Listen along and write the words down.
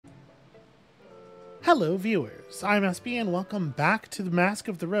Hello viewers, I'm SB and welcome back to the Mask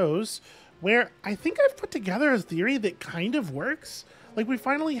of the Rose, where I think I've put together a theory that kind of works. Like, we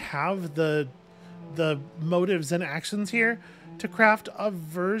finally have the motives and actions here to craft a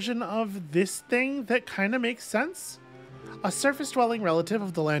version of this thing that kind of makes sense. A surface-dwelling relative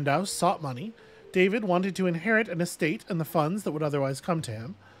of the Landau sought money. David wanted to inherit an estate and the funds that would otherwise come to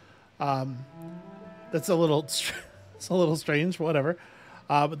him. That's a little, it's a little strange, but whatever.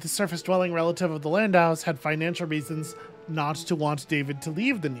 But the surface-dwelling relative of the Landaus had financial reasons not to want David to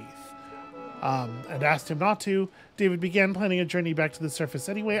leave the Neath, and asked him not to. David began planning a journey back to the surface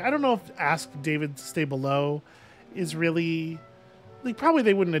anyway. I don't know if ask David to stay below is really... Like, probably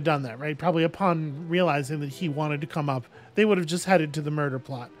they wouldn't have done that, right? Probably upon realizing that he wanted to come up, they would have just headed to the murder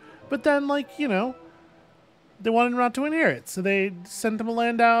plot. But then, like, you know, they wanted him not to inherit, so they sent him a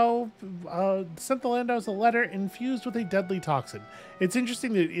Landau, sent the Landaus a letter infused with a deadly toxin. It's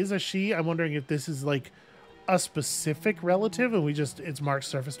interesting that it is a she. I'm wondering if this is like a specific relative and it's marked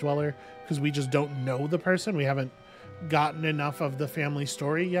surface dweller because we just don't know the person. We haven't gotten enough of the family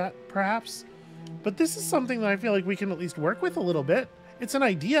story yet, perhaps. But this is something that I feel like we can at least work with a little bit. It's an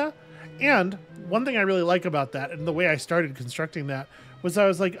idea. And one thing I really like about that, and the way I started constructing that, was I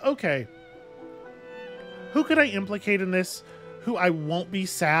was like, okay, who could I implicate in this who I won't be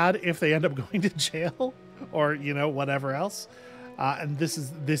sad if they end up going to jail or, you know, whatever else? And this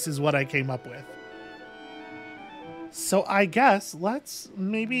is what I came up with. So I guess let's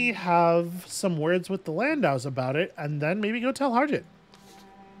maybe have some words with the Landaus about it and then maybe go tell Harjit.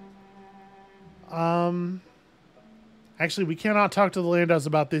 Actually, we cannot talk to the Landaus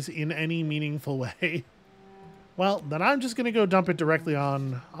about this in any meaningful way. Well, then I'm just going to go dump it directly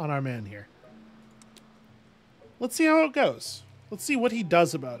on our man here. Let's see how it goes. Let's see what he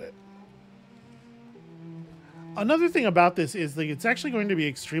does about it. Another thing about this is that it's actually going to be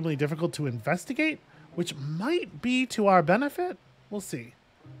extremely difficult to investigate, which might be to our benefit. We'll see.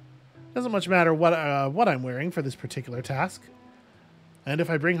 Doesn't much matter what I'm wearing for this particular task. And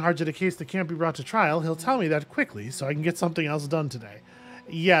if I bring Harjit a case that can't be brought to trial, he'll tell me that quickly so I can get something else done today.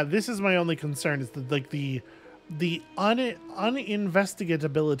 Yeah, this is my only concern, is that, like, the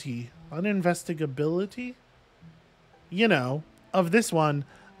uninvestigability, you know, of this one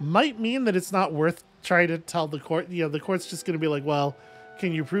might mean that it's not worth trying to tell the court. You know, the court's just going to be like, well,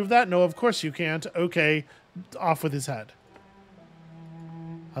 can you prove that? No, of course you can't. Okay, off with his head.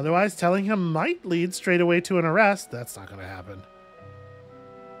 Otherwise, telling him might lead straight away to an arrest. That's not going to happen.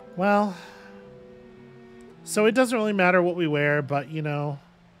 Well, so it doesn't really matter what we wear, but, you know,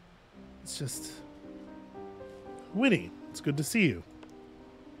 it's just... Winnie, it's good to see you.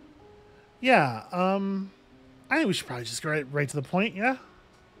 Yeah, I think we should probably just go right to the point, yeah?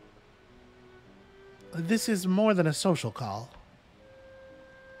 This is more than a social call.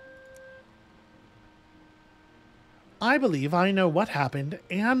 I believe I know what happened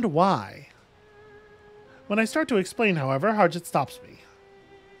and why. When I start to explain, however, Harjit stops me.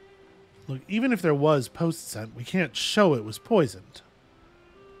 Look, even if there was post scent, we can't show it was poisoned.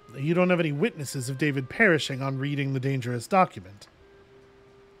 You don't have any witnesses of David perishing on reading the dangerous document.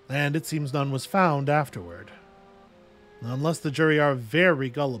 And it seems none was found afterward. Unless the jury are very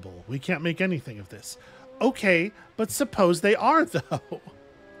gullible, we can't make anything of this. Okay, but suppose they are, though.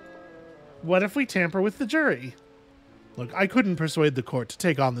 What if we tamper with the jury? Look, I couldn't persuade the court to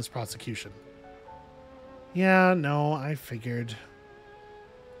take on this prosecution. Yeah, no, I figured.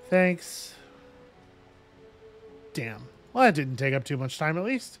 Thanks. Damn. Well, that didn't take up too much time, at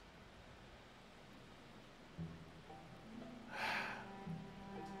least.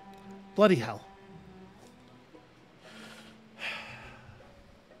 Bloody hell.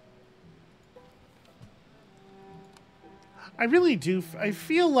 I really do. I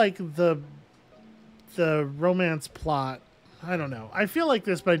feel like the romance plot, I don't know. I feel like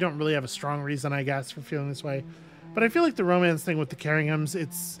this, but I don't really have a strong reason, I guess, for feeling this way. But I feel like the romance thing with the Carringhams,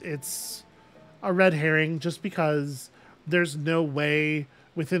 it's a red herring just because there's no way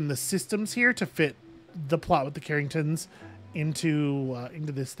within the systems here to fit the plot with the Carringtons into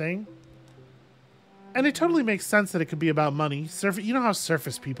this thing. And it totally makes sense that it could be about money. You know how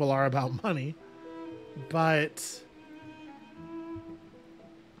surface people are about money. But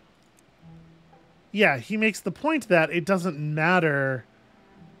yeah, he makes the point that it doesn't matter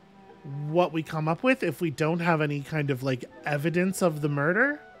what we come up with if we don't have any kind of, like, evidence of the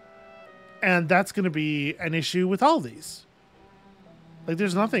murder. And that's going to be an issue with all these. Like,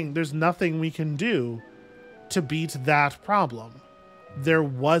 there's nothing we can do to beat that problem. There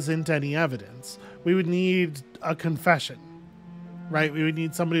wasn't any evidence. We would need a confession, right? We would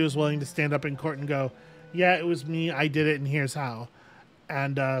need somebody who's willing to stand up in court and go, yeah, it was me, I did it, and here's how.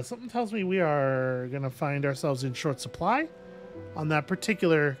 And something tells me we are going to find ourselves in short supply on that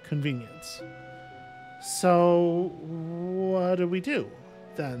particular convenience. So what do we do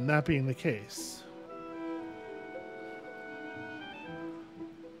then, that being the case?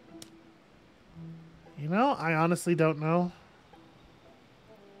 You know, I honestly don't know.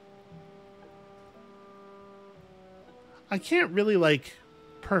 I can't really, like,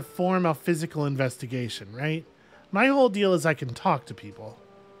 perform a physical investigation, right? My whole deal is I can talk to people.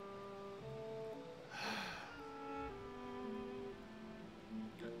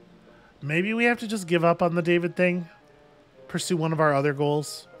 Maybe we have to just give up on the David thing. Pursue one of our other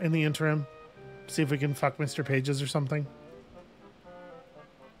goals in the interim. See if we can fuck Mr. Pages or something.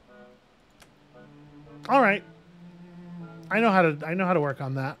 All right. I know how to work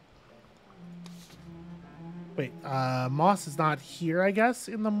on that. Wait, Moss is not here, I guess,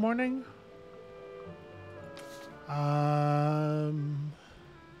 in the morning.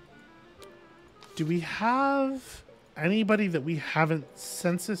 Do we have anybody that we haven't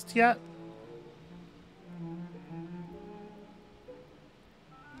censused yet?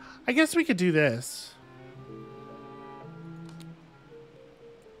 I guess we could do this.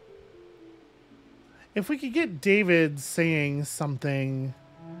 If we could get David saying something,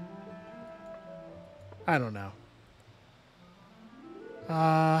 I don't know.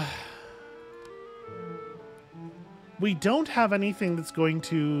 We don't have anything that's going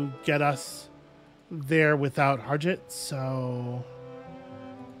to get us there without Harjit, so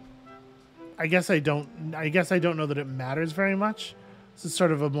I guess I don't know that it matters very much. This is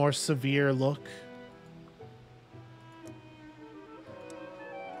sort of a more severe look.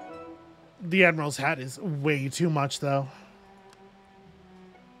 The Admiral's hat is way too much, though.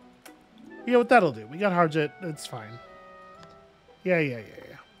 You know what that'll do? We got Harjit. It's fine. Yeah.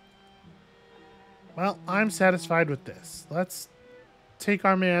 Well, I'm satisfied with this. Let's take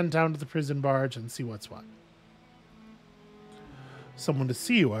our man down to the prison barge and see what's what. Someone to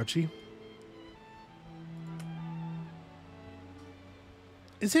see you, Archie.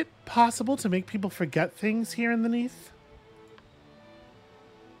 Is it possible to make people forget things here in the Neath?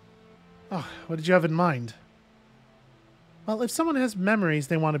 Oh, what did you have in mind? Well, if someone has memories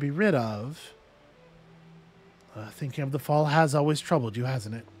they want to be rid of... thinking of the fall has always troubled you,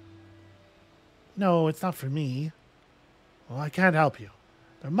 hasn't it? No, it's not for me. Well, I can't help you.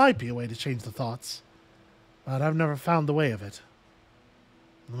 There might be a way to change the thoughts, but I've never found the way of it.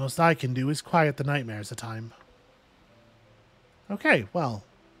 The most I can do is quiet the nightmares a time. Okay, well...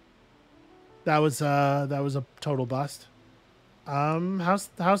 That was a total bust.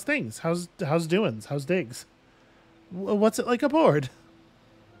 How's things? How's doings? How's digs? What's it like aboard?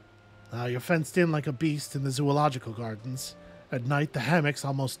 You're fenced in like a beast in the zoological gardens. At night, the hammocks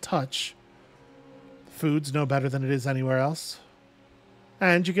almost touch. The food's no better than it is anywhere else.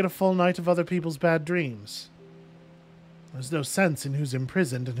 And you get a full night of other people's bad dreams. There's no sense in who's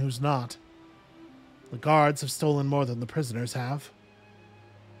imprisoned and who's not. The guards have stolen more than the prisoners have.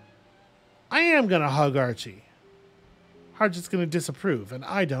 I am gonna hug Archie. Harjit's gonna disapprove, and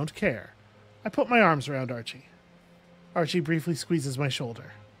I don't care. I put my arms around Archie. Archie briefly squeezes my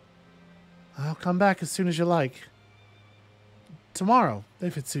shoulder. I'll come back as soon as you like. Tomorrow,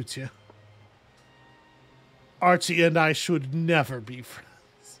 if it suits you. Archie and I should never be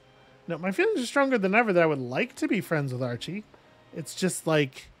friends. No, my feelings are stronger than ever that I would like to be friends with Archie. It's just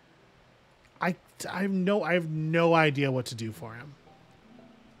like... I have no idea what to do for him.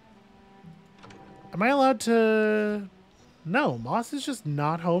 Am I allowed to... No, Moss is just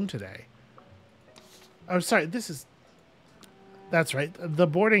not home today. Oh, sorry, That's right. The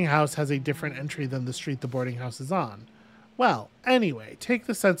boarding house has a different entry than the street the boarding house is on. Well, anyway, take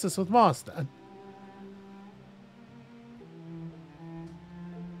the census with Moss then.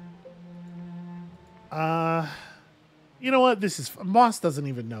 You know what? Moss doesn't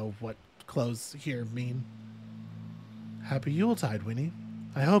even know what clothes here mean. Happy Yuletide, Winnie.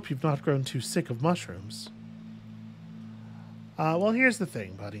 I hope you've not grown too sick of mushrooms. Well, here's the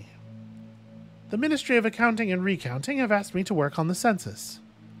thing, buddy. The Ministry of Accounting and Recounting have asked me to work on the census.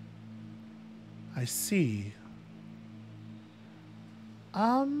 I see.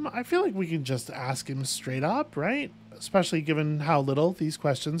 I feel like we can just ask him straight up, right? Especially given how little these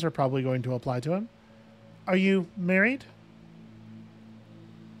questions are probably going to apply to him. Are you married?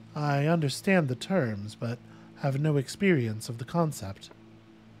 I understand the terms, but have no experience of the concept.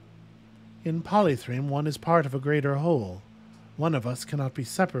 In Polythreme, one is part of a greater whole. One of us cannot be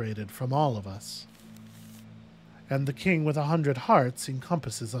separated from all of us. And the king with 100 hearts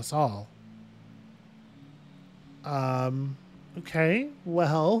encompasses us all. Okay,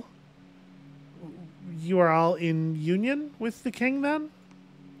 well... You are all in union with the king, then?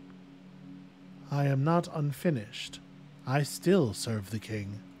 I am not unfinished. I still serve the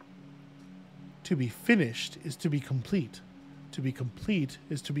king. To be finished is to be complete. To be complete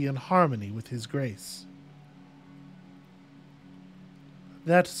is to be in harmony with his grace.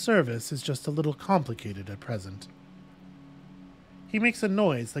 That service is just a little complicated at present. He makes a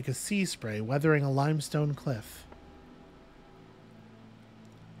noise like a sea spray weathering a limestone cliff.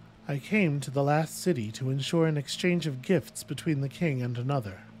 I came to the last city to ensure an exchange of gifts between the king and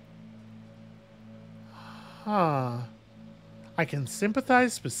another. I can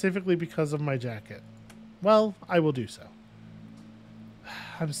sympathize specifically because of my jacket. Well, I will do so.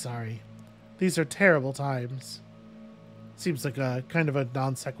 I'm sorry. These are terrible times. Seems like a kind of a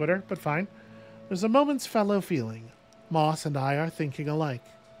non sequitur, but fine. There's a moment's fellow feeling. Moss and I are thinking alike.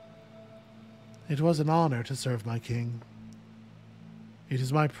 It was an honor to serve my king. It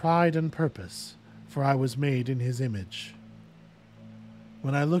is my pride and purpose, for I was made in his image.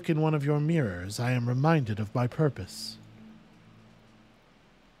 When I look in one of your mirrors, I am reminded of my purpose.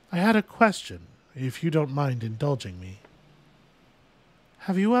 I had a question, if you don't mind indulging me.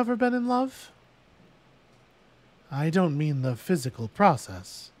 Have you ever been in love? I don't mean the physical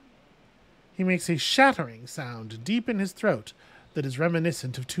process. He makes a shattering sound deep in his throat that is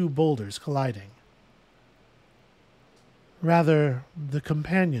reminiscent of two boulders colliding. Rather, the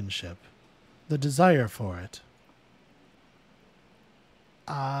companionship, the desire for it.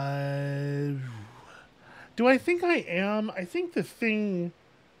 Do I think I am? I think the thing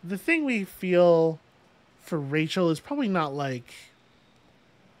we feel for Rachel is probably not like...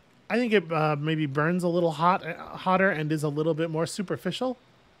 I think it maybe burns a little hotter and is a little bit more superficial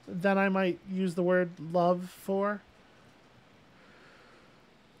than I might use the word love for.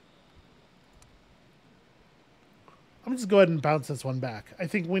 I'm just go ahead and bounce this one back. I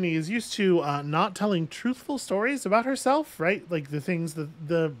think Winnie is used to not telling truthful stories about herself, right? Like the things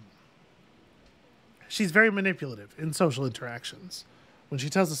she's very manipulative in social interactions. When she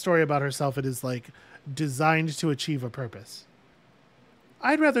tells a story about herself, it is like designed to achieve a purpose.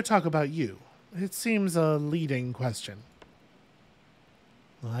 I'd rather talk about you. It seems a leading question.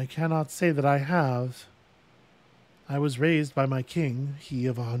 I cannot say that I have. I was raised by my king, he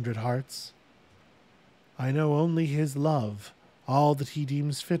of 100 hearts. I know only his love, all that he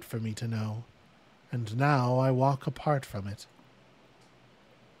deems fit for me to know, and now I walk apart from it.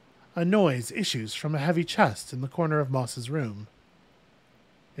 A noise issues from a heavy chest in the corner of Moss's room.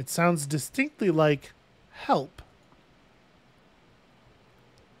 It sounds distinctly like help.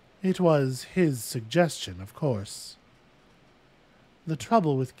 It was his suggestion, of course. The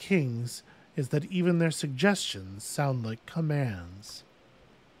trouble with kings is that even their suggestions sound like commands.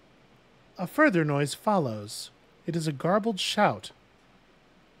 A further noise follows. It is a garbled shout.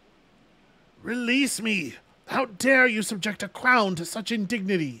 "Release me! How dare you subject a crown to such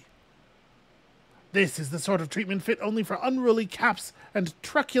indignity? This is the sort of treatment fit only for unruly caps and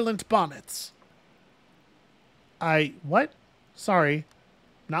truculent bonnets." What? Sorry.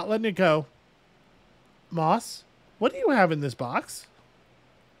 Not letting it go. Moss, what do you have in this box?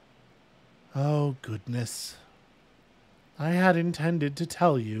 Oh, goodness. I had intended to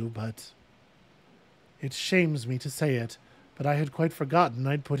tell you, but... It shames me to say it, but I had quite forgotten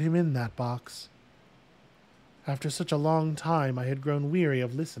I'd put him in that box. After such a long time, I had grown weary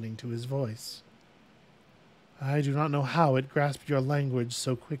of listening to his voice. I do not know how it grasped your language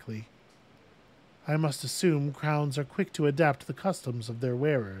so quickly. I must assume crowns are quick to adapt the customs of their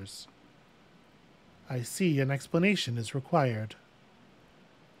wearers. I see an explanation is required.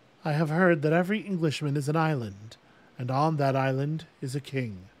 I have heard that every Englishman is an island, and on that island is a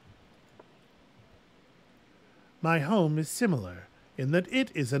king. My home is similar, in that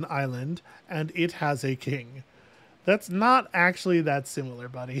it is an island, and it has a king. That's not actually that similar,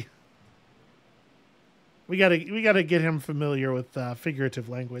 buddy. We gotta get him familiar with figurative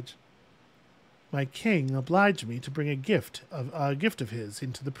language. My king obliged me to bring a gift of his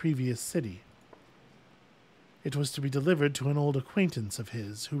into the previous city. It was to be delivered to an old acquaintance of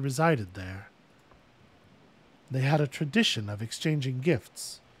his who resided there. They had a tradition of exchanging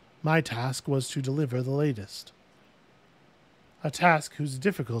gifts. My task was to deliver the latest. A task whose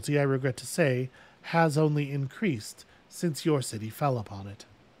difficulty, I regret to say, has only increased since your city fell upon it.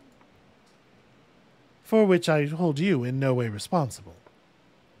 For which I hold you in no way responsible.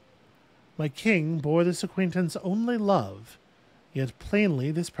 My king bore this acquaintance only love, yet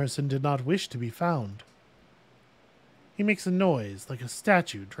plainly this person did not wish to be found. He makes a noise like a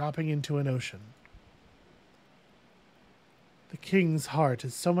statue dropping into an ocean. The king's heart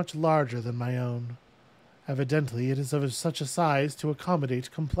is so much larger than my own. Evidently it is of such a size to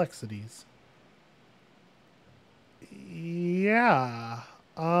accommodate complexities. Yeah,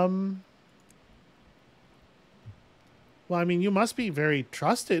 Well, I mean, you must be very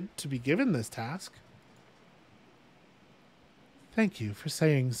trusted to be given this task. Thank you for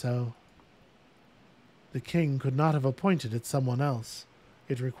saying so. The king could not have appointed it someone else,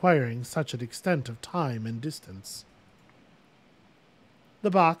 it requiring such an extent of time and distance.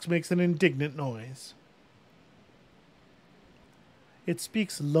 The box makes an indignant noise. It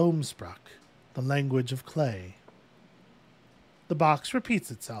speaks Loamsprach, the language of clay. The box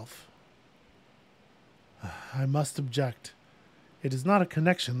repeats itself. I must object. It is not a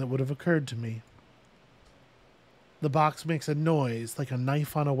connection that would have occurred to me. The box makes a noise like a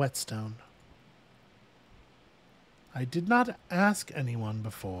knife on a whetstone. I did not ask anyone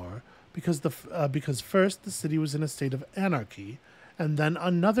before because first the city was in a state of anarchy, and then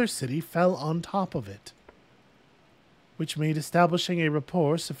another city fell on top of it, which made establishing a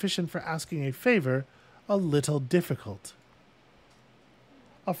rapport sufficient for asking a favor a little difficult.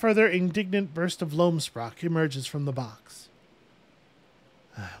 A further indignant burst of Loamsprach emerges from the box.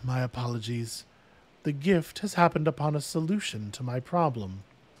 My apologies. The gift has happened upon a solution to my problem.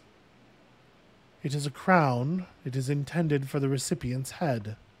 It is a crown. It is intended for the recipient's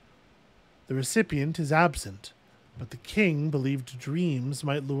head. The recipient is absent, but the king believed dreams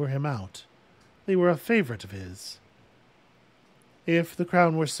might lure him out. They were a favorite of his. If the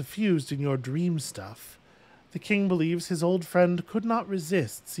crown were suffused in your dream stuff, the king believes his old friend could not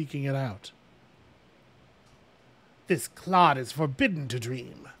resist seeking it out. This clod is forbidden to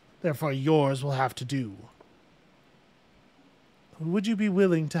dream, therefore yours will have to do. Would you be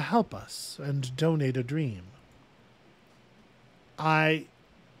willing to help us and donate a dream?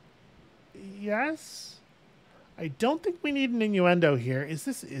 Yes? I don't think we need an innuendo here. Is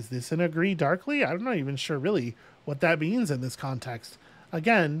this an agree darkly? I'm not even sure really what that means in this context.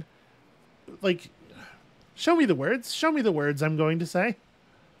 Again, like, show me the words. Show me the words I'm going to say.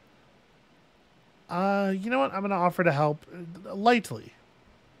 You know what? I'm going to offer to help lightly.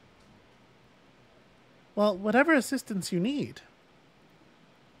 Well, whatever assistance you need.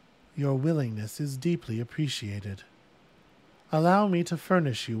 Your willingness is deeply appreciated. Allow me to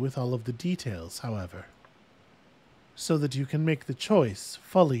furnish you with all of the details, however, so that you can make the choice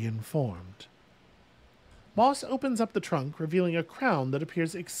fully informed. Moss opens up the trunk, revealing a crown that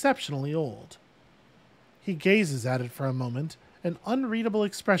appears exceptionally old. He gazes at it for a moment, an unreadable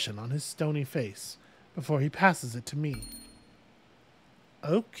expression on his stony face, before he passes it to me.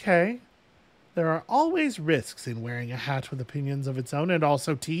 Okay. There are always risks in wearing a hat with opinions of its own and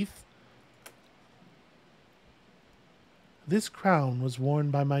also teeth. This crown was worn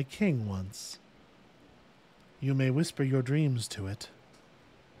by my king once. You may whisper your dreams to it.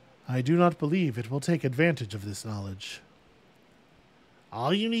 I do not believe it will take advantage of this knowledge.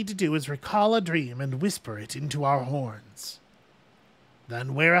 All you need to do is recall a dream and whisper it into our horns.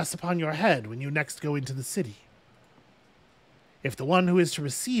 Then wear us upon your head when you next go into the city. If the one who is to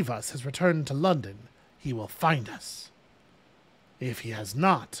receive us has returned to London, he will find us. If he has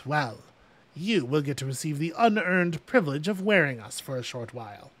not, well, you will get to receive the unearned privilege of wearing us for a short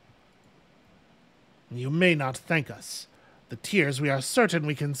while. You may not thank us. The tears we are certain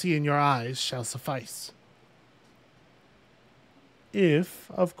we can see in your eyes shall suffice. If,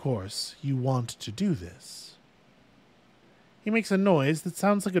 of course, you want to do this. He makes a noise that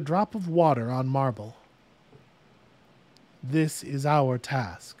sounds like a drop of water on marble. This is our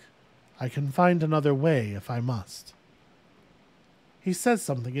task. I can find another way if I must. He says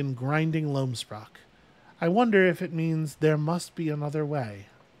something in grinding Loamsprach. I wonder if it means there must be another way.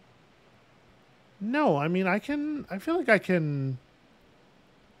 No, I mean, I feel like I can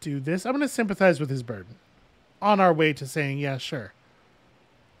do this. I'm going to sympathize with his burden. On our way to saying, yeah, sure.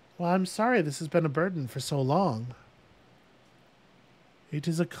 Well, I'm sorry this has been a burden for so long. It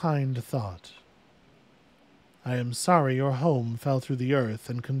is a kind thought. I am sorry your home fell through the earth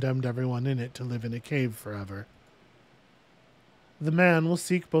and condemned everyone in it to live in a cave forever. The man will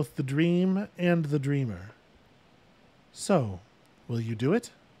seek both the dream and the dreamer. So, will you do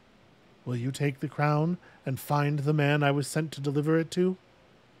it? Will you take the crown and find the man I was sent to deliver it to?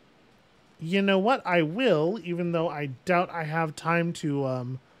 You know what? I will, even though I doubt I have time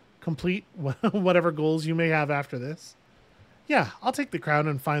to complete whatever goals you may have after this. Yeah, I'll take the crown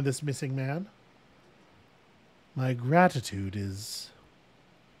and find this missing man. My gratitude is...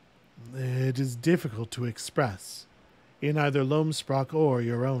 It is difficult to express in either Loamsprach or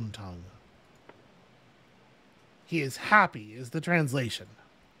your own tongue. He is happy is the translation.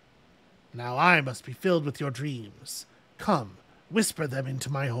 Now I must be filled with your dreams. Come, whisper them into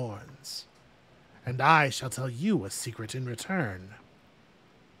my horns, and I shall tell you a secret in return.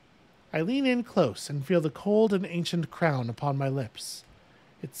 I lean in close and feel the cold and ancient crown upon my lips.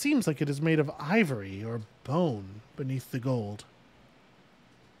 It seems like it is made of ivory or bone beneath the gold.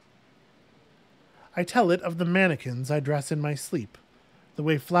 I tell it of the mannequins I dress in my sleep, the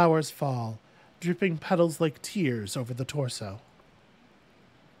way flowers fall, dripping petals like tears over the torso.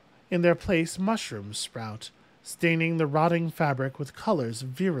 In their place, mushrooms sprout, staining the rotting fabric with colors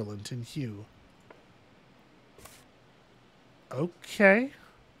virulent in hue. Okay.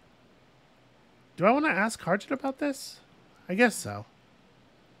 Do I want to ask Harjit about this? I guess so.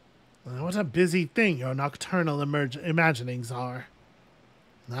 What a busy thing your nocturnal imaginings are.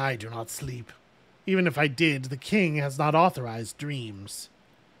 I do not sleep. Even if I did, the king has not authorized dreams.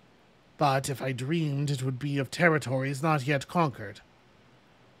 But if I dreamed, it would be of territories not yet conquered.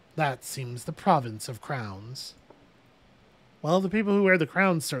 That seems the province of crowns. Well, the people who wear the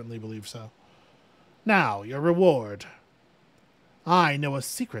crowns certainly believe so. Now, your reward. I know a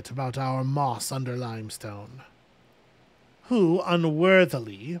secret about our moss under limestone. Who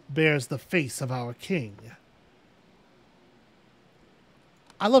unworthily bears the face of our king?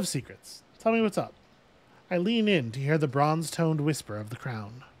 I love secrets. Tell me what's up. I lean in to hear the bronze-toned whisper of the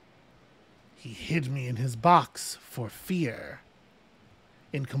crown. He hid me in his box for fear.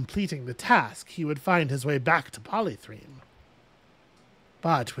 In completing the task, he would find his way back to Polythreme.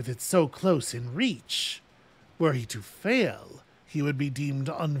 But with it so close in reach, were he to fail, he would be deemed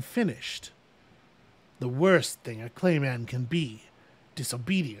unfinished. The worst thing a clayman can be: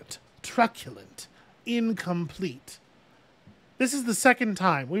 disobedient, truculent, incomplete. This is the second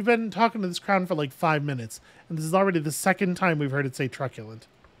time. We've been talking to this crown for like 5 minutes, and this is already the second time we've heard it say truculent.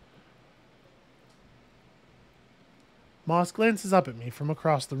 Moss glances up at me from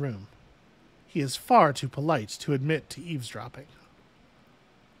across the room. He is far too polite to admit to eavesdropping.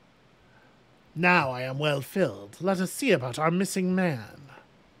 Now I am well filled. Let us see about our missing man.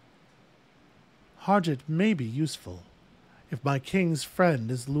 Harjit may be useful. If my king's friend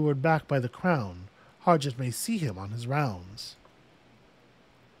is lured back by the crown, Harjit may see him on his rounds.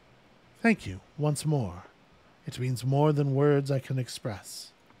 Thank you, once more. It means more than words I can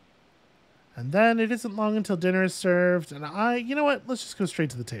express. And then it isn't long until dinner is served, and you know what? Let's just go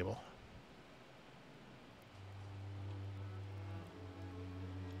straight to the table.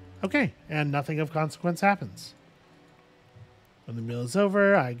 Okay, and nothing of consequence happens. When the meal is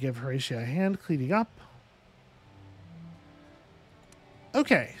over, I give Horatia a hand cleaning up.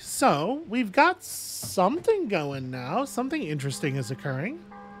 Okay, so we've got something going now. Something interesting is occurring.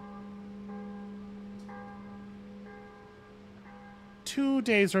 2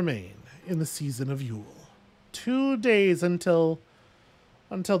 days remain in the season of Yule. 2 days until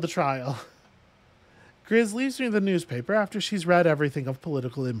the trial. Grizz leaves me the newspaper after she's read everything of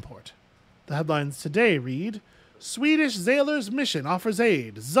political import. The headlines today read, Swedish Sailor's mission offers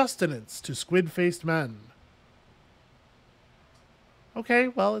aid, sustenance to squid-faced men. Okay,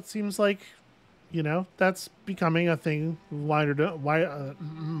 well, it seems like, you know, that's becoming a thing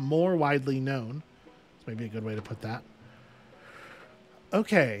more widely known. That's maybe a good way to put that.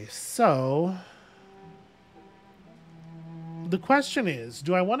 Okay, so the question is,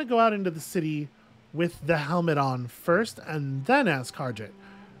 do I want to go out into the city with the helmet on first and then ask Harjit?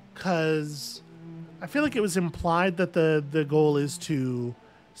 Because I feel like it was implied that the goal is to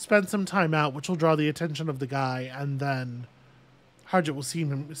spend some time out, which will draw the attention of the guy, and then Harjit will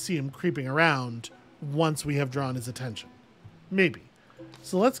see him creeping around once we have drawn his attention. Maybe.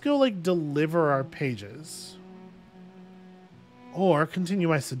 So let's go, like, deliver our pages. Or continue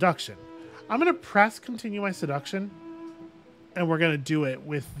my seduction. I'm going to press continue my seduction, and we're going to do it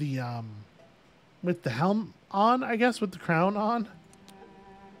with the helm on, I guess, with the crown on.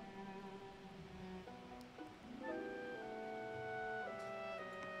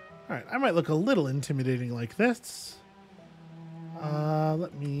 Alright, I might look a little intimidating like this.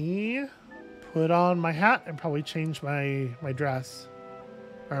 Let me put on my hat and probably change my dress.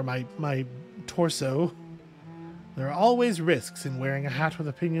 Or my torso. There are always risks in wearing a hat with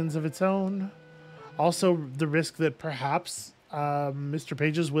opinions of its own. Also, the risk that perhaps Mr.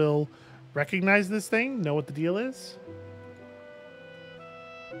 Pages will recognize this thing, know what the deal is.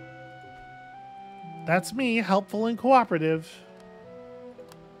 That's me, helpful and cooperative.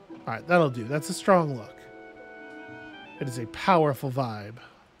 Alright, that'll do. That's a strong look. It is a powerful vibe.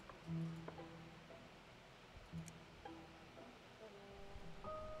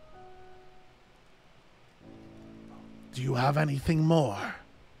 Do you have anything more?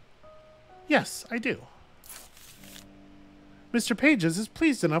 Yes, I do. Mr. Pages is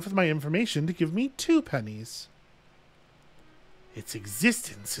pleased enough with my information to give me 2 pennies. Its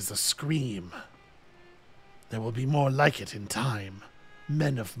existence is a scream. There will be more like it in time.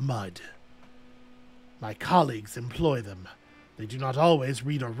 Men of mud. My colleagues employ them. They do not always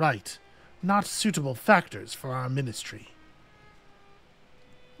read or write, not suitable factors for our ministry.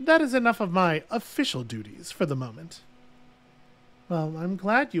 That is enough of my official duties for the moment. Well, I'm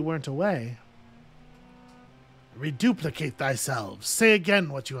glad you weren't away. Reduplicate thyself. Say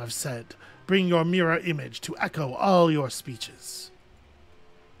again what you have said. Bring your mirror image to echo all your speeches.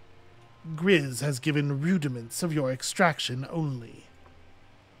 Grizz has given rudiments of your extraction only.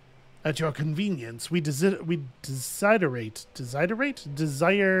 At your convenience, we desire...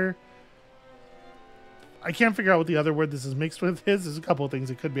 I can't figure out what the other word this is mixed with is. There's a couple of things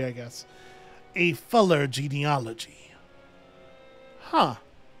it could be, I guess. A fuller genealogy. Huh.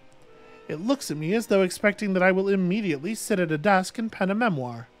 It looks at me as though expecting that I will immediately sit at a desk and pen a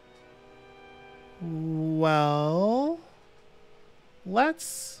memoir. Well...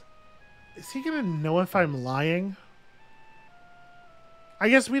 let's... Is he gonna know if I'm lying? I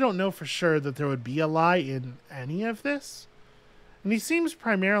guess we don't know for sure that there would be a lie in any of this. And he seems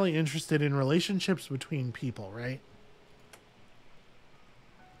primarily interested in relationships between people, right?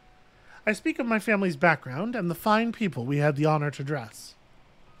 I speak of my family's background and the fine people we had the honor to dress.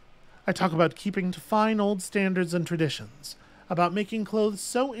 I talk about keeping to fine old standards and traditions, about making clothes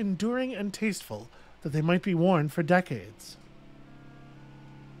so enduring and tasteful that they might be worn for decades.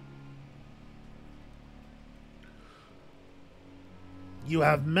 You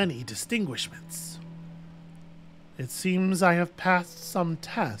have many distinguishments. It seems I have passed some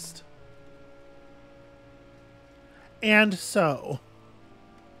test. And so,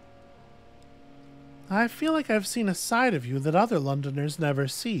 I feel like I've seen a side of you that other Londoners never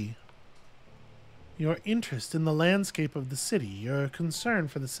see. Your interest in the landscape of the city, your concern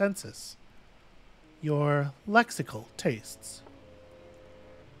for the census, your lexical tastes.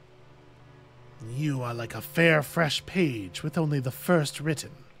 You are like a fair, fresh page with only the first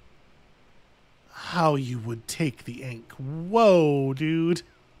written. How you would take the ink. Whoa, dude.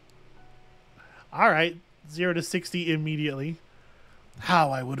 Alright, 0 to 60 immediately.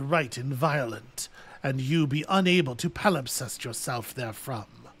 How I would write in violent, and you be unable to palimpsest yourself therefrom.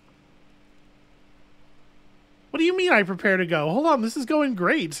 What do you mean I prepare to go? Hold on, this is going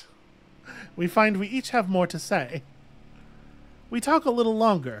great. We find we each have more to say. We talk a little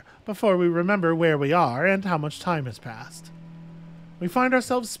longer before we remember where we are and how much time has passed. We find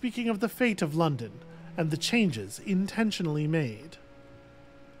ourselves speaking of the fate of London and the changes intentionally made.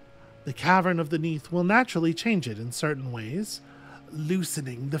 The Cavern of the Neath will naturally change it in certain ways,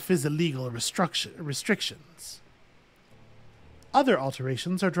 loosening the physilegal restrictions. Other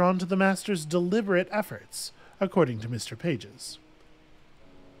alterations are drawn to the Master's deliberate efforts, according to Mr. Pages.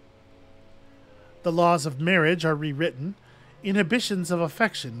 The laws of marriage are rewritten, inhibitions of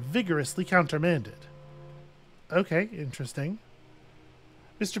affection vigorously countermanded. Okay, interesting.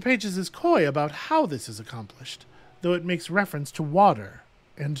 Mr. Pages is coy about how this is accomplished, though it makes reference to water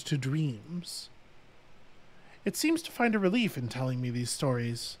and to dreams. It seems to find a relief in telling me these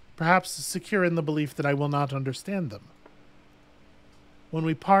stories, perhaps secure in the belief that I will not understand them. When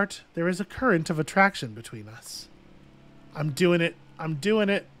we part, there is a current of attraction between us. I'm doing it. I'm doing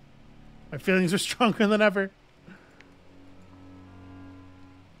it. My feelings are stronger than ever.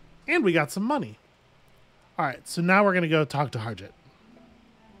 And we got some money. Alright, so now we're going to go talk to Harjit.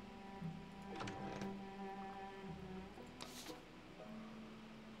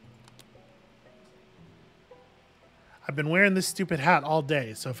 I've been wearing this stupid hat all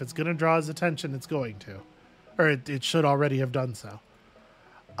day, so if it's going to draw his attention, it's going to. Or it should already have done so.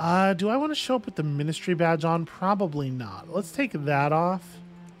 Do I want to show up with the ministry badge on? Probably not. Let's take that off.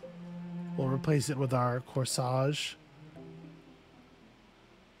 We'll replace it with our corsage.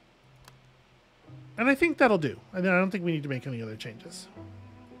 And I think that'll do. I don't think we need to make any other changes.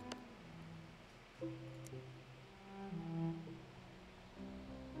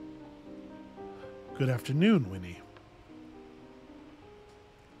 Good afternoon, Winnie.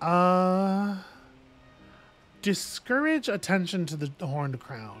 Discourage attention to the horned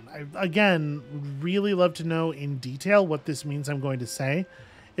crown. I, again, really love to know in detail what this means I'm going to say.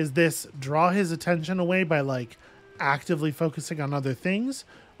 Is this draw his attention away by, like, actively focusing on other things?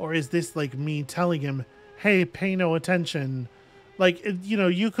 Or is this, like, me telling him, hey, pay no attention? Like, you know,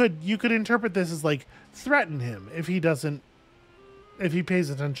 you could interpret this as, like, threaten him if he pays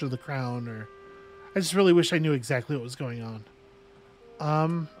attention to the crown, or... I just really wish I knew exactly what was going on.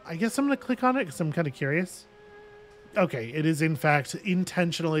 I guess I'm going to click on it because I'm kind of curious. Okay, it is in fact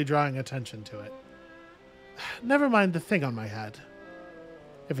intentionally drawing attention to it. Never mind the thing on my head.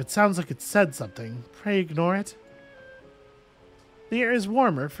 If it sounds like it said something, pray ignore it. The air is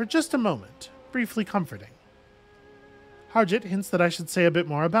warmer for just a moment, briefly comforting. Harjit hints that I should say a bit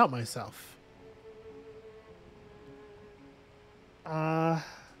more about myself. I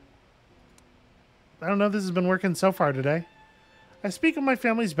don't know if this has been working so far today. I speak of my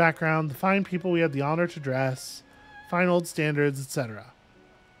family's background, the fine people we had the honor to dress, fine old standards, etc.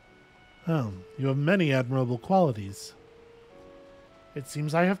 Oh, you have many admirable qualities. It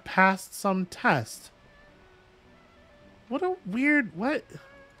seems I have passed some test. What a weird... What?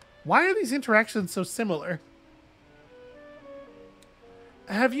 Why are these interactions so similar?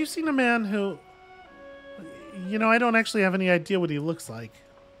 Have you seen a man who... You know, I don't actually have any idea what he looks like.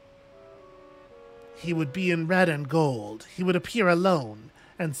 He would be in red and gold. He would appear alone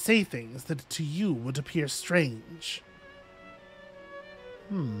and say things that to you would appear strange.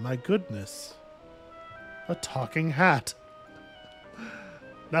 My goodness. A talking hat.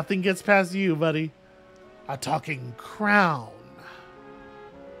 Nothing gets past you, buddy. A talking crown.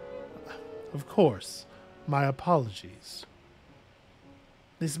 Of course, my apologies.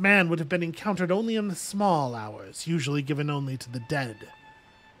 This man would have been encountered only in the small hours, usually given only to the dead.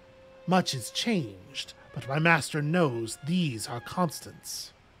 Much is changed, but my master knows these are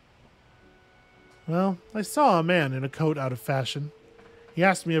constants. Well, I saw a man in a coat out of fashion. He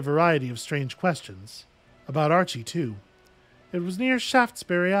asked me a variety of strange questions. About Archie, too. It was near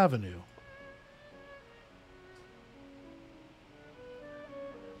Shaftesbury Avenue.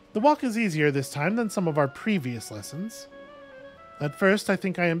 The walk is easier this time than some of our previous lessons. At first, I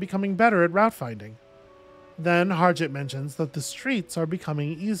think I am becoming better at route finding. Then Harjit mentions that the streets are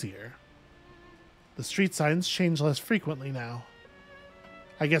becoming easier. The street signs change less frequently now.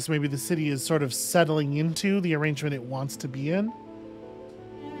 I guess maybe the city is sort of settling into the arrangement it wants to be in.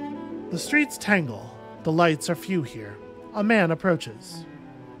 The streets tangle. The lights are few here. A man approaches.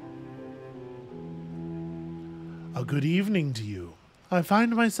 A good evening to you. I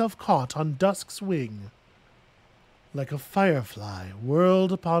find myself caught on dusk's wing. Like a firefly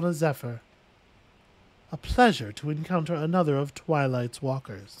whirled upon a zephyr. A pleasure to encounter another of Twilight's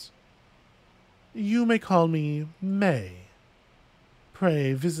walkers. You may call me May.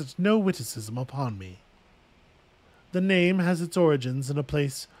 Pray visit no witticism upon me. The name has its origins in a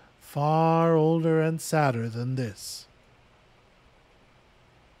place far older and sadder than this.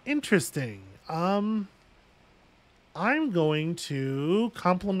 Interesting. I'm going to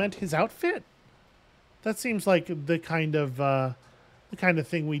compliment his outfit. That seems like the kind of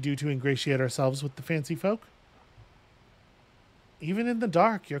thing we do to ingratiate ourselves with the fancy folk. Even in the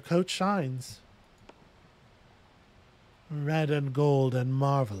dark, your coat shines. Red and gold and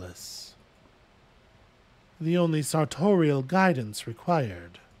marvelous. The only sartorial guidance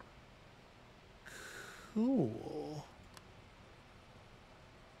required. Cool.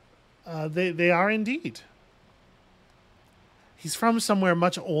 They are indeed. He's from somewhere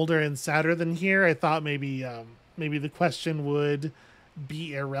much older and sadder than here. I thought maybe the question would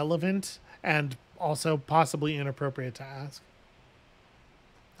be irrelevant and also possibly inappropriate to ask.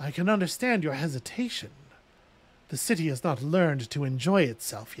 I can understand your hesitation. The city has not learned to enjoy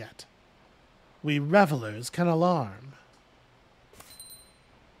itself yet. We revelers can alarm.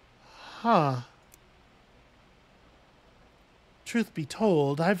 Huh. Truth be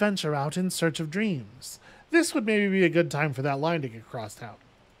told, I venture out in search of dreams. This would maybe be a good time for that line to get crossed out.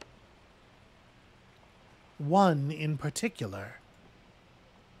 One in particular.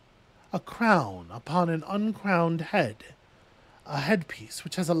 A crown upon an uncrowned head. A headpiece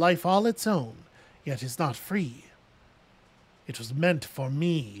which has a life all its own, yet is not free. It was meant for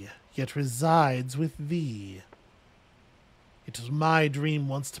me, yet resides with thee. It was my dream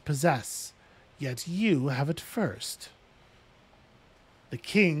once to possess, yet you have it first. The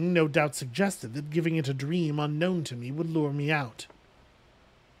king no doubt suggested that giving it a dream unknown to me would lure me out.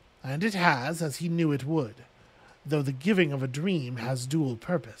 And it has, as he knew it would, though the giving of a dream has dual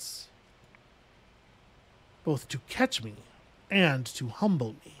purpose. Both to catch me and to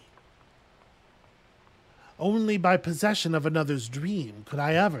humble me. Only by possession of another's dream could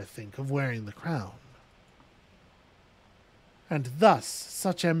I ever think of wearing the crown. And thus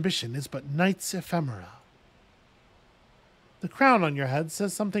such ambition is but night's ephemera. The crown on your head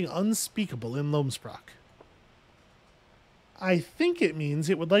says something unspeakable in Lomsbrock. I think it means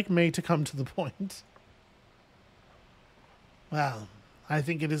it would like May to come to the point. Well, I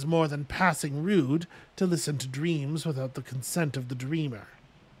think it is more than passing rude to listen to dreams without the consent of the dreamer.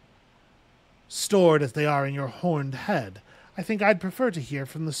 Stored as they are in your horned head, I think I'd prefer to hear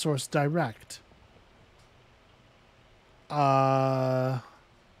from the source direct. I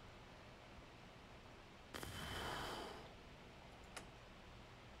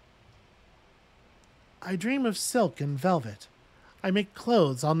dream of silk and velvet. I make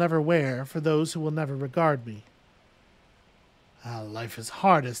clothes I'll never wear for those who will never regard me. Life is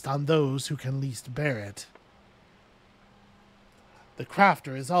hardest on those who can least bear it. The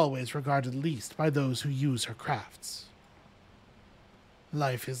crafter is always regarded least by those who use her crafts.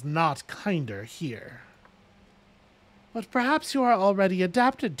 Life is not kinder here. But perhaps you are already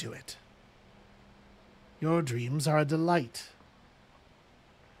adapted to it. Your dreams are a delight,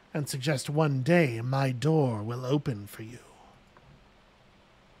 and suggest one day my door will open for you.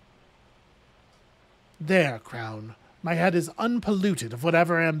 There, Crown, my head is unpolluted of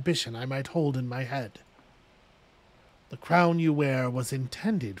whatever ambition I might hold in my head. The crown you wear was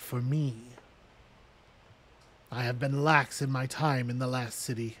intended for me. I have been lax in my time in the last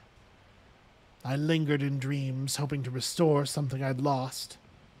city. I lingered in dreams, hoping to restore something I'd lost.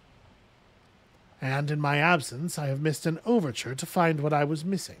 And in my absence, I have missed an overture to find what I was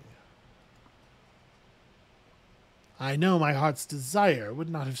missing. I know my heart's desire would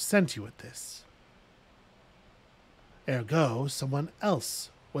not have sent you with this. Ergo, someone else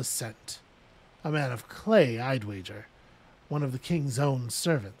was sent. A man of clay, I'd wager. One of the king's own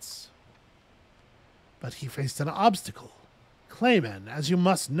servants. But he faced an obstacle. Claymen, as you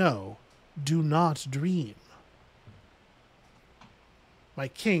must know, do not dream. My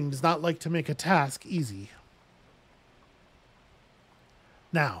king does not like to make a task easy.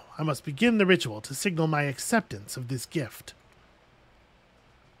 Now, I must begin the ritual to signal my acceptance of this gift.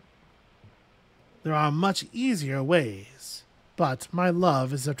 There are much easier ways, but my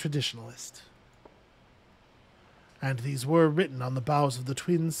love is a traditionalist. And these were written on the boughs of the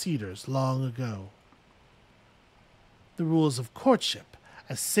twin cedars long ago. The rules of courtship,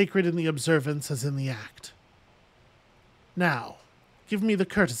 as sacred in the observance as in the act. Now, give me the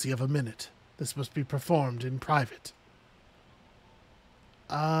courtesy of a minute. This must be performed in private.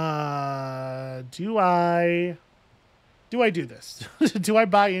 Do I do this? Do I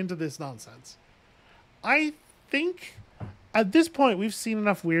buy into this nonsense? I think at this point we've seen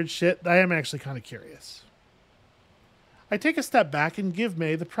enough weird shit that I am actually kind of curious. I take a step back and give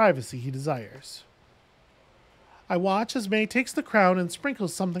May the privacy he desires. I watch as May takes the crown and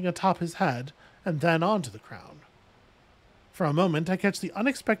sprinkles something atop his head and then onto the crown. For a moment, I catch the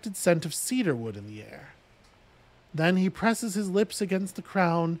unexpected scent of cedar wood in the air. Then he presses his lips against the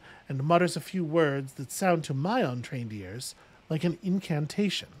crown and mutters a few words that sound to my untrained ears like an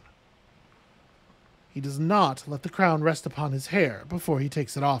incantation. He does not let the crown rest upon his hair before he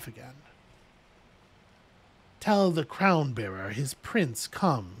takes it off again. Tell the crown bearer his prince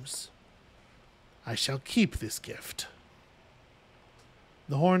comes. I shall keep this gift.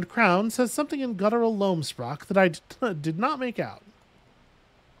 The horned crown says something in guttural Loamsprock that I did not make out.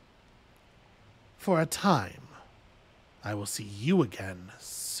 For a time, I will see you again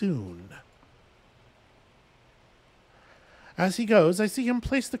soon. As he goes, I see him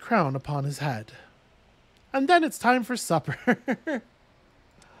place the crown upon his head. And then it's time for supper.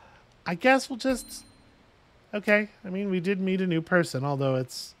 I guess we'll just... Okay, I mean, we did meet a new person, although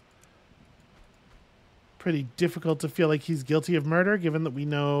it's pretty difficult to feel like he's guilty of murder, given that we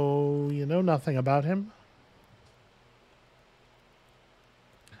know, nothing about him.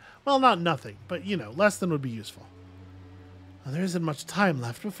 Well, not nothing, but, less than would be useful. Well, there isn't much time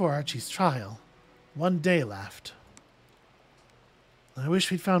left before Archie's trial. 1 day left. I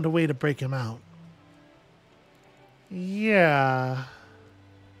wish we'd found a way to break him out. Yeah.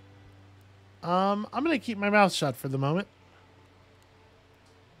 I'm going to keep my mouth shut for the moment.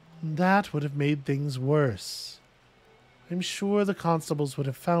 That would have made things worse. I'm sure the constables would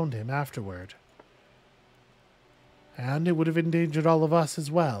have found him afterward. And it would have endangered all of us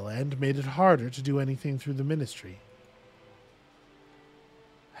as well, and made it harder to do anything through the ministry.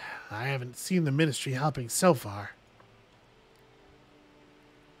 I haven't seen the ministry helping so far.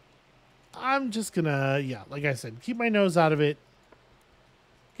 I'm just gonna, like I said, keep my nose out of it.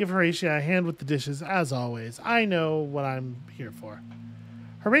 Give Horatia a hand with the dishes, as always. I know what I'm here for.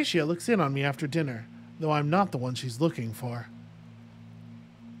 Horatia looks in on me after dinner, though I'm not the one she's looking for.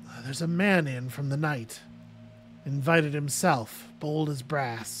 There's a man in from the night. Invited himself, bold as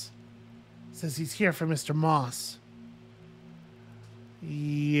brass. Says he's here for Mr. Moss.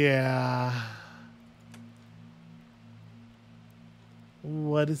 Yeah.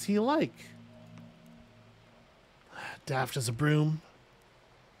 What is he like? Daft as a broom.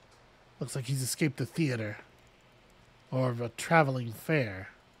 Looks like he's escaped the theater. Or a traveling fair.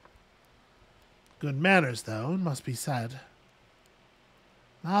 Good manners, though, it must be said.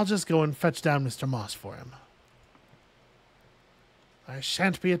 I'll just go and fetch down Mr. Moss for him. I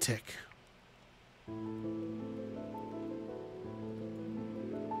shan't be a tick.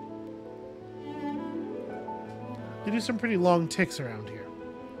 They do some pretty long ticks around here.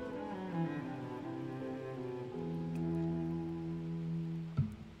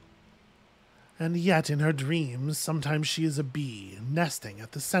 And yet in her dreams, sometimes she is a bee, nesting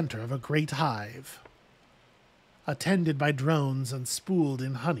at the center of a great hive. Attended by drones and spooled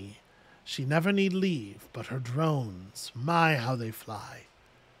in honey, she never need leave, but her drones, my how they fly.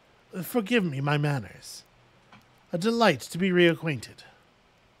 Forgive me my manners. A delight to be reacquainted.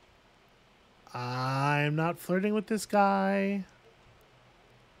 I'm not flirting with this guy.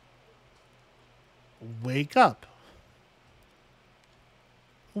 Wake up.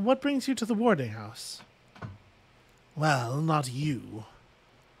 What brings you to the warding house? Well, not you.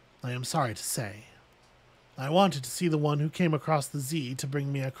 I am sorry to say. I wanted to see the one who came across the Z to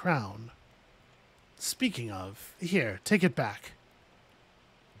bring me a crown. Speaking of, here, take it back.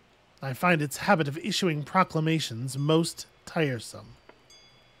 I find its habit of issuing proclamations most tiresome.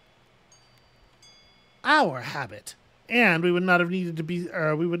 Our habit, and we would not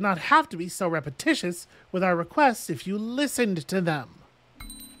have to be so repetitious with our requests if you listened to them.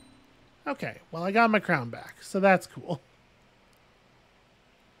 Okay, well, I got my crown back, so that's cool.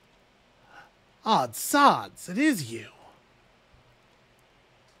 Odd sods, it is you.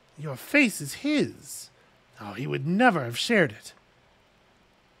 Your face is his. Oh, he would never have shared it.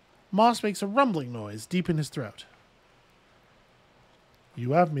 Moss makes a rumbling noise deep in his throat.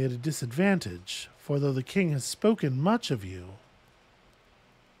 You have me at a disadvantage, for though the king has spoken much of you,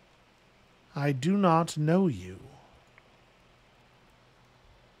 I do not know you.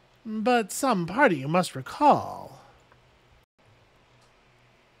 But some party you must recall.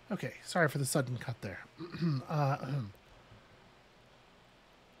 Okay, sorry for the sudden cut there.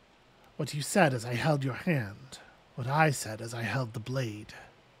 What you said as I held your hand, what I said as I held the blade.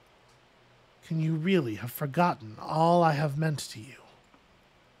 Can you really have forgotten all I have meant to you?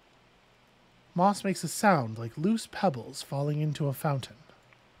 Moss makes a sound like loose pebbles falling into a fountain.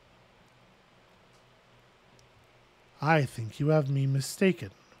 I think you have me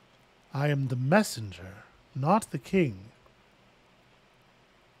mistaken. I am the messenger, not the king.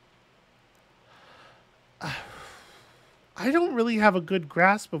 I don't really have a good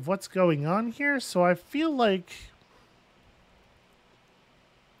grasp of what's going on here, so I feel like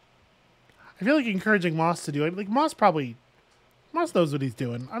encouraging Moss to do it. Like, Moss knows what he's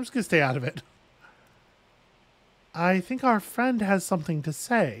doing. I'm just going to stay out of it. I think our friend has something to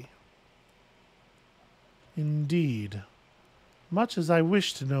say. Indeed. Much as I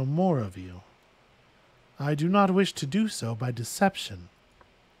wish to know more of you, I do not wish to do so by deception.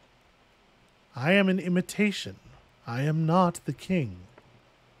 I am an imitation. I am not the king.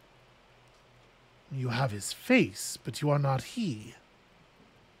 You have his face, but you are not he.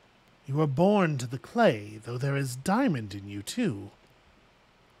 You were born to the clay, though there is diamond in you, too.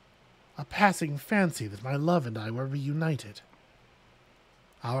 A passing fancy that my love and I were reunited.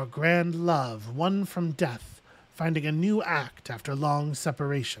 Our grand love, won from death, finding a new act after long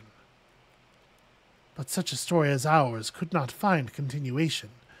separation. But such a story as ours could not find continuation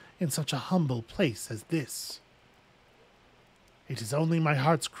in such a humble place as this. It is only my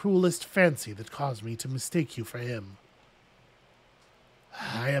heart's cruelest fancy that caused me to mistake you for him.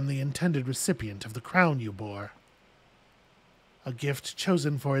 I am the intended recipient of the crown you bore. A gift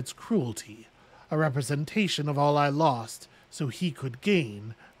chosen for its cruelty, a representation of all I lost so he could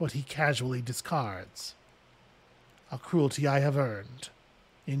gain what he casually discards. A cruelty I have earned.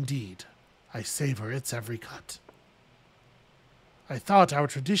 Indeed, I savor its every cut. I thought our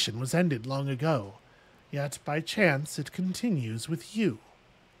tradition was ended long ago, yet by chance it continues with you.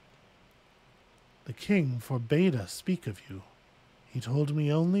 The king forbade us speak of you. He told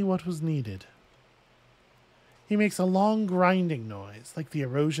me only what was needed. He makes a long grinding noise, like the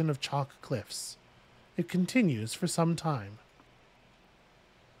erosion of chalk cliffs. It continues for some time.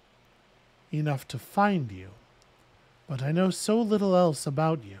 Enough to find you, but I know so little else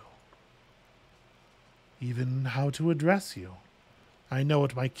about you. Even how to address you. I know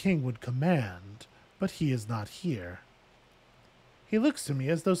what my king would command, but he is not here. He looks to me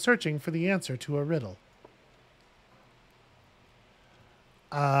as though searching for the answer to a riddle.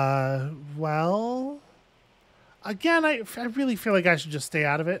 Well... Again, I really feel like I should just stay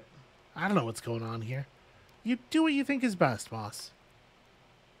out of it. I don't know what's going on here. You do what you think is best, boss.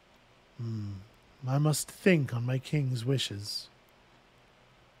 I must think on my king's wishes.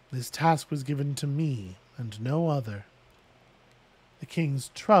 This task was given to me and no other. The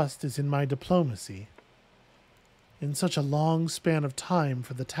king's trust is in my diplomacy. In such a long span of time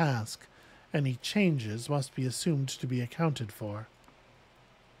for the task, any changes must be assumed to be accounted for,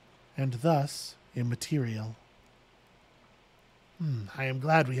 and thus immaterial. I am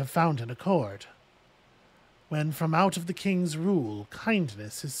glad we have found an accord. When from out of the king's rule,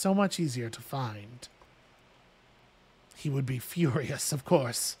 kindness is so much easier to find. He would be furious, of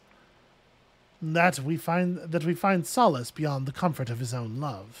course. that we find solace beyond the comfort of his own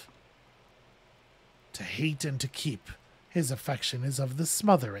love. To hate and to keep, his affection is of the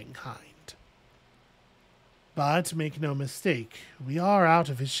smothering kind. But make no mistake, we are out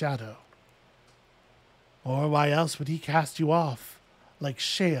of his shadow. Or why else would he cast you off, like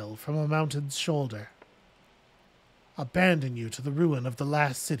shale from a mountain's shoulder? Abandon you to the ruin of the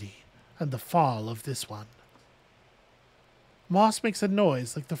last city and the fall of this one. Moss makes a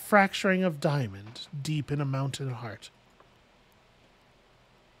noise like the fracturing of diamond deep in a mountain heart.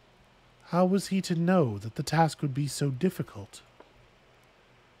 How was he to know that the task would be so difficult?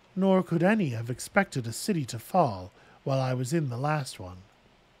 Nor could any have expected a city to fall while I was in the last one.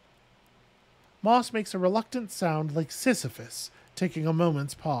 Moss makes a reluctant sound like Sisyphus, taking a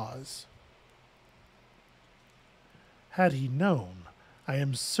moment's pause. Had he known, I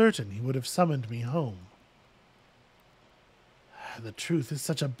am certain he would have summoned me home. The truth is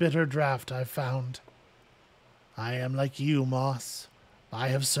such a bitter draught, I've found. I am like you, Moss. I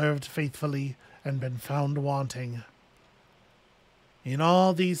have served faithfully and been found wanting. In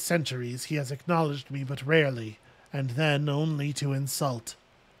all these centuries he has acknowledged me but rarely, and then only to insult.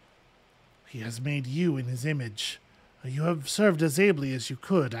 He has made you in his image. You have served as ably as you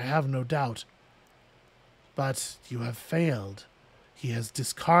could, I have no doubt. But you have failed. He has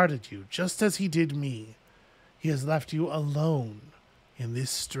discarded you, just as he did me. He has left you alone in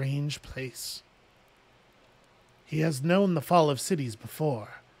this strange place. He has known the fall of cities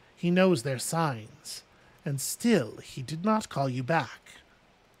before. He knows their signs. And still he did not call you back.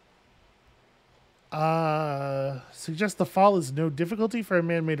 Suggest the fall is no difficulty for a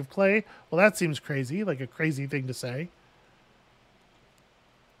man made of clay? Well, that seems crazy, like a crazy thing to say.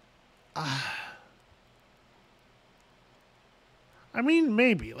 I mean,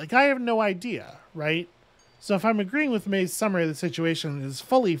 maybe. Like, I have no idea, right? So if I'm agreeing with May's summary of the situation, it is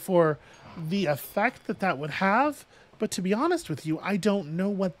fully for the effect that that would have. But to be honest with you, I don't know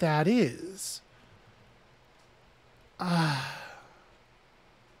what that is.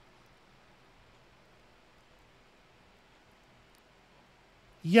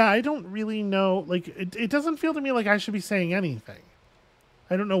 Yeah, I don't really know. Like, it doesn't feel to me like I should be saying anything.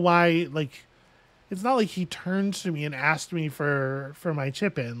 I don't know why, like, it's not like he turned to me and asked me for my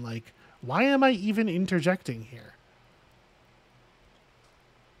chip in. Like, why am I even interjecting here?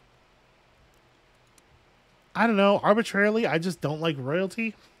 I don't know. Arbitrarily, I just don't like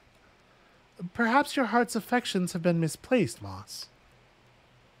royalty. Perhaps your heart's affections have been misplaced, Moss.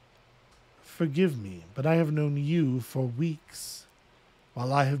 Forgive me, but I have known you for weeks,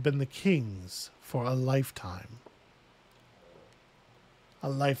 while I have been the king's for a lifetime. A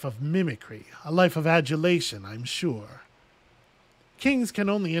life of mimicry, a life of adulation, I'm sure. Kings can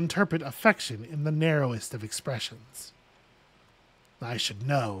only interpret affection in the narrowest of expressions. I should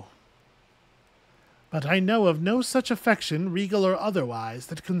know. But I know of no such affection, regal or otherwise,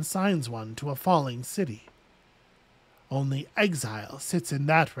 that consigns one to a falling city. Only exile sits in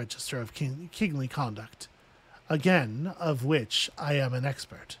that register of kingly conduct, again of which I am an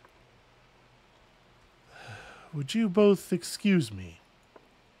expert. Would you both excuse me?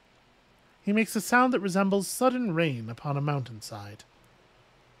 He makes a sound that resembles sudden rain upon a mountainside.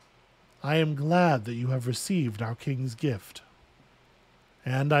 I am glad that you have received our king's gift.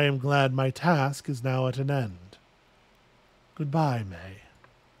 And I am glad my task is now at an end. Goodbye, May.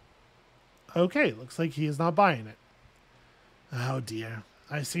 Okay, looks like he is not buying it. Oh dear,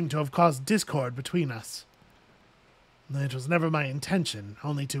 I seem to have caused discord between us. It was never my intention,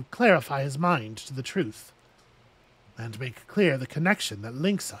 only to clarify his mind to the truth, and make clear the connection that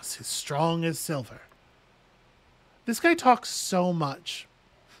links us is strong as silver. This guy talks so much.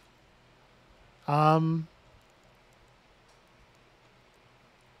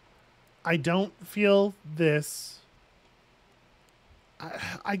 I don't feel this.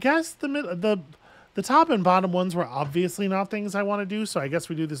 I guess the top and bottom ones were obviously not things I want to do, so I guess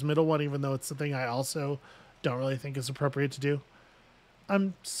we do this middle one, even though it's the thing I also don't really think is appropriate to do.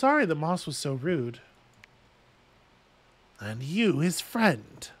 I'm sorry that Moss was so rude. And you, his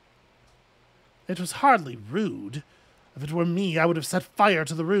friend. It was hardly rude. If it were me, I would have set fire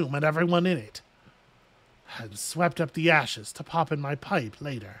to the room and everyone in it, and swept up the ashes to pop in my pipe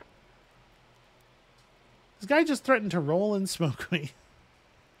later. This guy just threatened to roll and smoke me.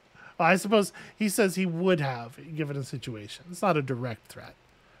 Well, I suppose he says he would have, given a situation. It's not a direct threat.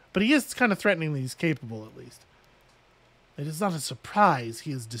 But he is kind of threatening that he's capable, at least. It is not a surprise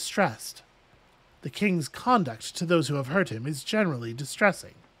he is distressed. The king's conduct to those who have hurt him is generally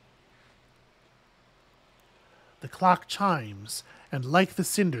distressing. The clock chimes, and like the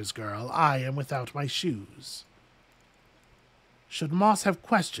cinders girl, I am without my shoes. Should Moss have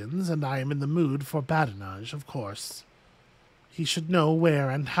questions, and I am in the mood for badinage, of course, he should know where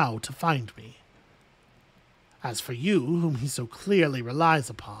and how to find me. As for you, whom he so clearly relies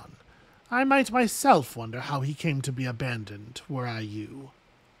upon, I might myself wonder how he came to be abandoned, were I you.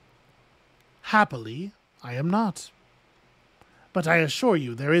 Happily, I am not. But I assure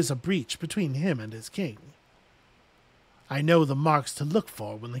you there is a breach between him and his king. I know the marks to look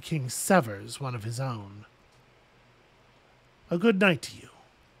for when the king severs one of his own. A good night to you,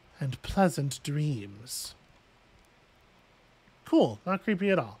 and pleasant dreams. Cool, not creepy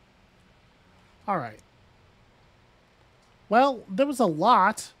at all. Alright. Well, there was a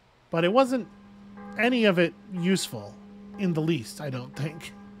lot, but it wasn't any of it useful in the least, I don't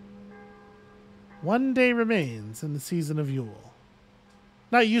think. One day remains in the season of Yule.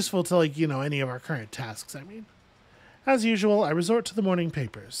 Not useful to, any of our current tasks, I mean. As usual, I resort to the morning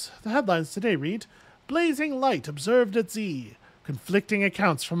papers. The headlines today read, Blazing light observed at Z. Conflicting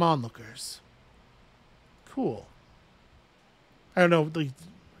accounts from onlookers. Cool. I don't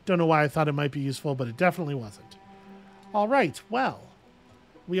know why I thought it might be useful, but it definitely wasn't. All right, well,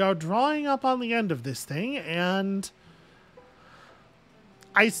 we are drawing up on the end of this thing, and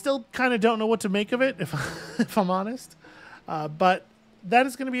I still kind of don't know what to make of it, if I'm honest. But that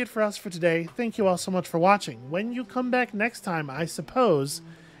is going to be it for us for today. Thank you all so much for watching. When you come back next time, I suppose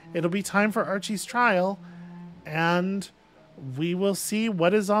it'll be time for Archie's trial, and we will see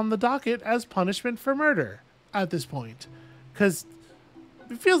what is on the docket as punishment for murder at this point. Because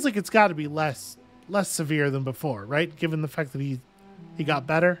it feels like it's got to be less severe than before, right? Given the fact that he got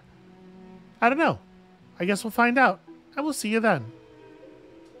better. I don't know. I guess we'll find out. And we'll see you then.